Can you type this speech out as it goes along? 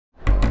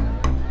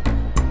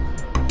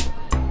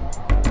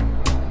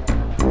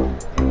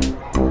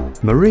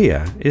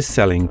Maria is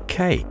selling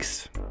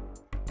cakes.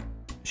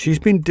 She's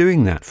been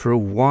doing that for a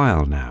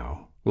while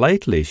now.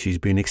 Lately, she's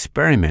been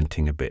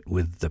experimenting a bit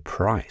with the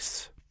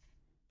price.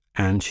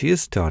 And she has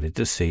started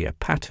to see a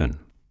pattern.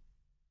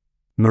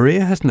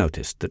 Maria has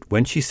noticed that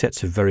when she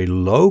sets a very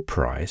low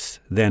price,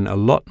 then a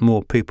lot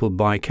more people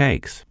buy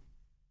cakes.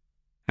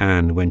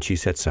 And when she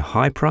sets a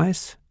high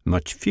price,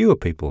 much fewer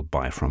people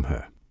buy from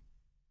her.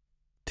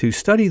 To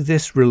study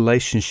this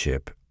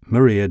relationship,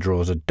 Maria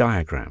draws a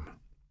diagram.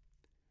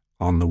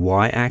 On the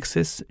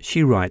y-axis,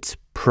 she writes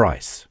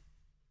price,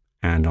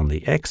 and on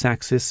the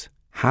x-axis,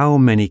 how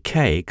many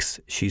cakes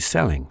she's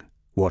selling,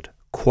 what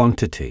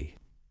quantity.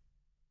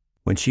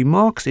 When she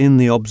marks in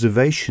the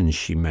observations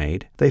she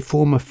made, they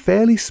form a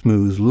fairly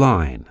smooth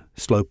line,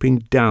 sloping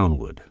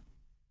downward.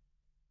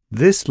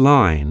 This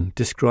line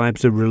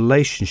describes a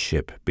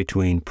relationship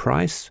between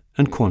price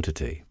and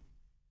quantity.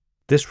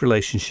 This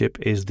relationship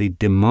is the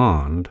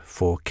demand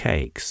for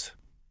cakes.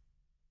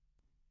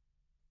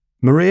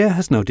 Maria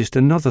has noticed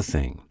another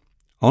thing.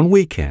 On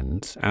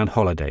weekends and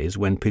holidays,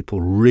 when people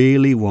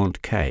really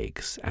want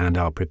cakes and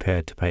are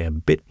prepared to pay a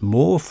bit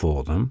more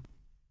for them,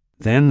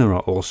 then there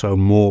are also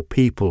more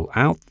people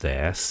out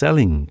there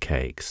selling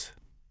cakes.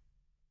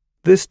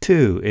 This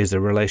too is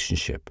a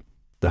relationship.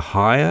 The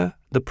higher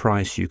the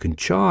price you can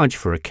charge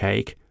for a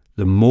cake,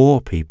 the more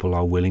people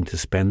are willing to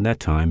spend their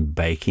time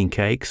baking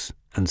cakes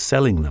and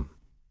selling them.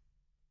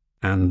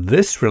 And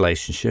this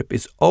relationship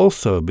is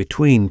also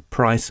between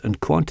price and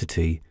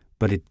quantity,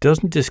 but it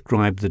doesn't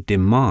describe the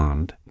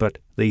demand, but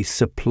the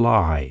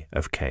supply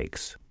of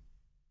cakes.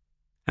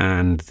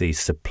 And the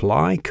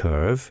supply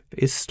curve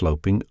is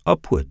sloping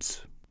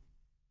upwards.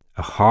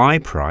 A high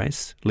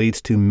price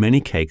leads to many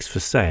cakes for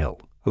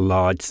sale, a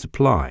large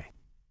supply.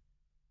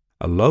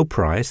 A low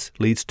price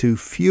leads to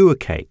fewer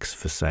cakes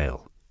for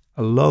sale,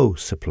 a low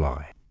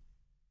supply.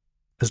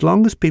 As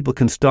long as people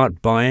can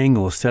start buying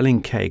or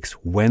selling cakes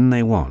when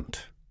they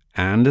want,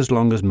 and as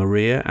long as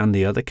Maria and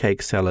the other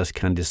cake sellers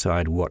can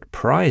decide what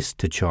price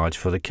to charge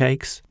for the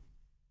cakes,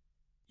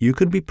 you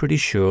can be pretty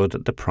sure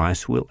that the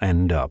price will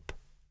end up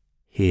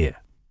here,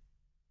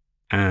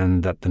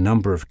 and that the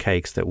number of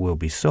cakes that will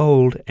be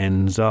sold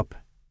ends up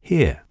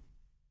here.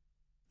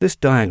 This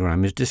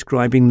diagram is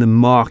describing the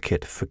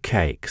market for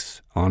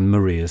cakes on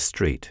Maria's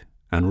street,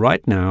 and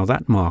right now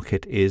that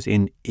market is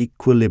in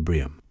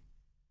equilibrium.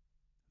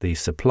 The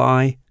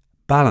supply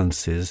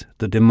balances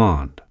the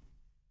demand.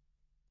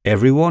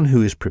 Everyone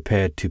who is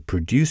prepared to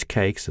produce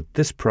cakes at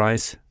this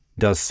price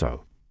does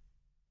so.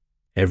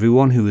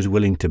 Everyone who is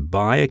willing to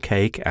buy a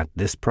cake at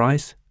this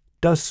price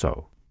does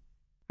so.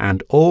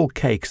 And all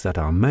cakes that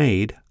are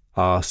made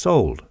are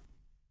sold.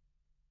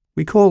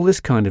 We call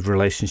this kind of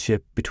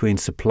relationship between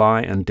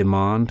supply and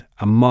demand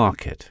a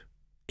market,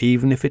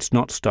 even if it's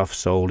not stuff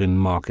sold in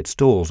market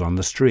stalls on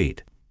the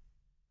street.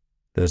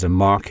 There's a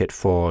market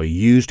for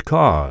used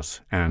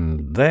cars,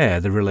 and there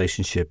the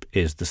relationship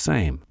is the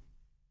same.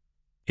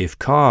 If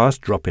cars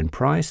drop in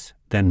price,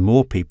 then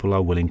more people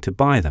are willing to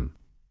buy them.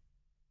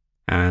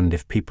 And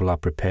if people are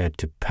prepared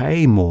to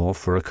pay more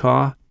for a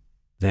car,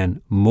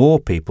 then more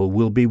people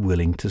will be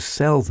willing to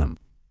sell them.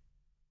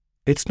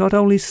 It's not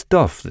only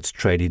stuff that's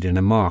traded in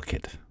a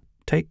market.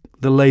 Take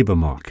the labor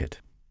market.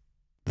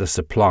 The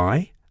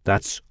supply,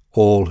 that's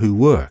all who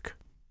work.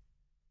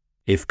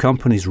 If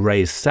companies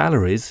raise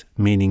salaries,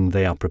 meaning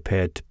they are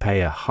prepared to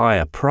pay a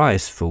higher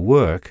price for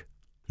work,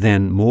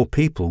 then more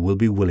people will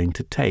be willing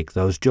to take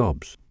those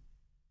jobs.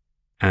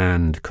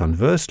 And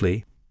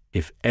conversely,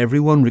 if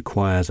everyone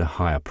requires a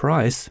higher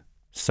price,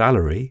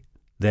 salary,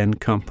 then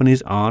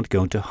companies aren't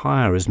going to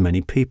hire as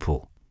many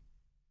people.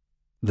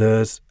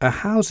 There's a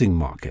housing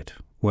market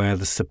where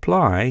the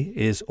supply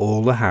is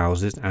all the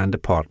houses and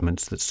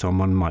apartments that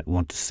someone might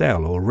want to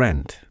sell or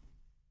rent.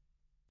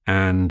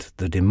 And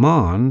the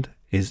demand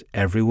is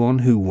everyone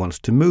who wants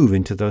to move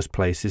into those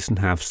places and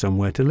have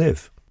somewhere to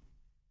live.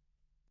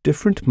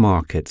 Different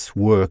markets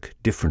work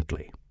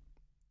differently.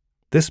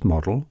 This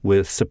model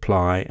with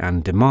supply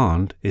and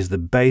demand is the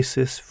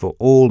basis for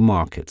all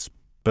markets,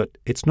 but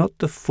it's not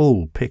the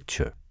full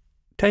picture.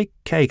 Take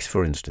cakes,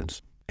 for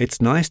instance.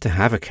 It's nice to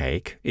have a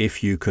cake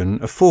if you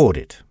can afford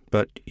it,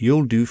 but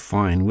you'll do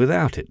fine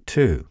without it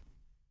too.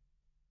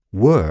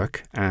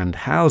 Work and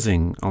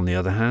housing, on the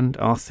other hand,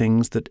 are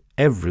things that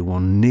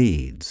everyone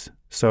needs.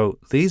 So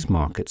these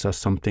markets are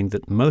something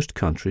that most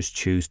countries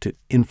choose to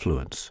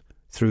influence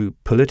through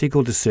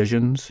political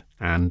decisions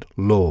and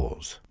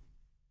laws.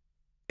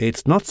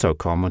 It's not so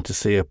common to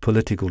see a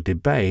political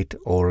debate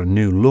or a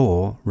new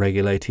law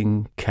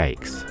regulating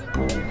cakes.